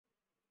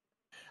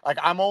Like,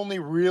 I'm only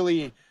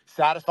really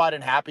satisfied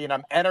and happy and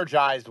I'm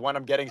energized when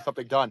I'm getting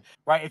something done.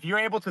 Right? If you're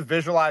able to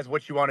visualize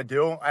what you want to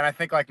do, and I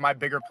think like my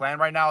bigger plan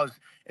right now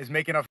is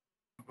making enough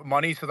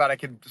money so that I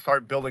can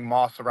start building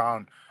mosques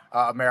around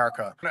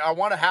America. I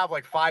want to have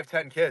like 5,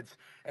 10 kids.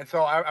 And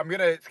so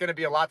it's gonna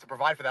be a lot to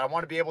provide for that. I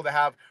want to be able to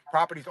have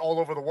properties all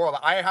over the world.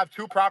 I have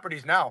 2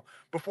 properties now.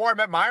 Before I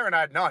met Myron, I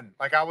had none.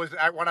 Like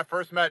when I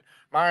first met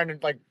Myron,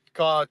 like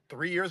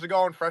 3 years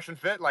ago in Fresh and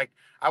Fit, like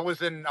I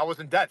was in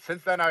debt.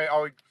 Since then,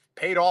 I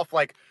paid off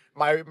like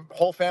my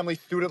whole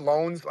family's student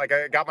loans. Like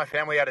I got my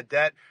family out of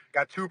debt.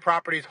 Got 2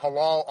 properties,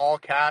 halal, all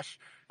cash.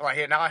 Like,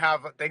 hey, now I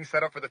have things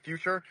set up for the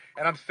future,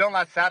 and I'm still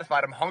not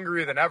satisfied. I'm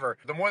hungrier than ever.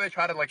 The more they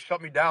try to like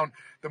shut me down,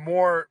 the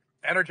more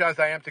energized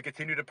I am to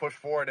continue to push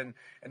forward and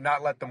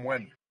not let them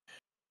win.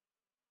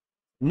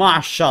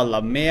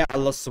 MashaAllah, may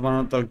Allah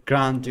subhanahu wa ta'ala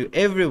grant you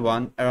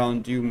everyone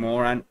around you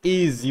more and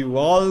ease you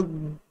all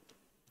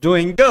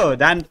doing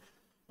good and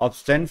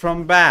abstain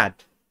from bad.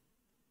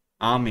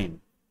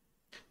 Amen.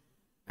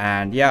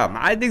 And yeah,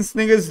 I think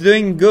Sneak is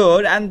doing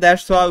good, and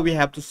that's why we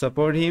have to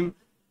support him,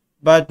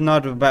 but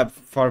not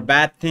for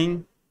bad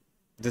thing.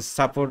 Just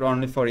support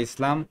only for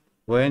Islam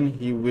when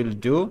he will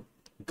do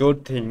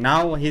good thing.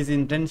 Now his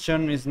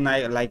intention is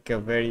not like a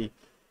very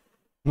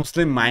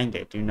Muslim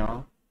minded, you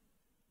know.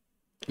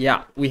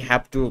 Yeah, we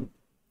have to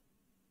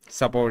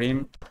support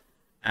him,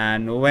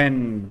 and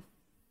when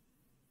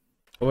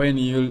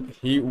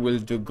he will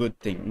do good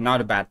thing,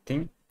 not a bad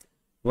thing.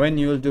 When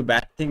you will do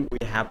bad thing,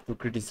 we have to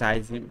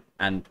criticize him,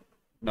 and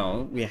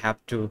no, we have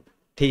to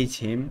teach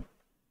him.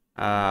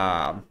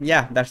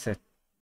 Yeah, that's it.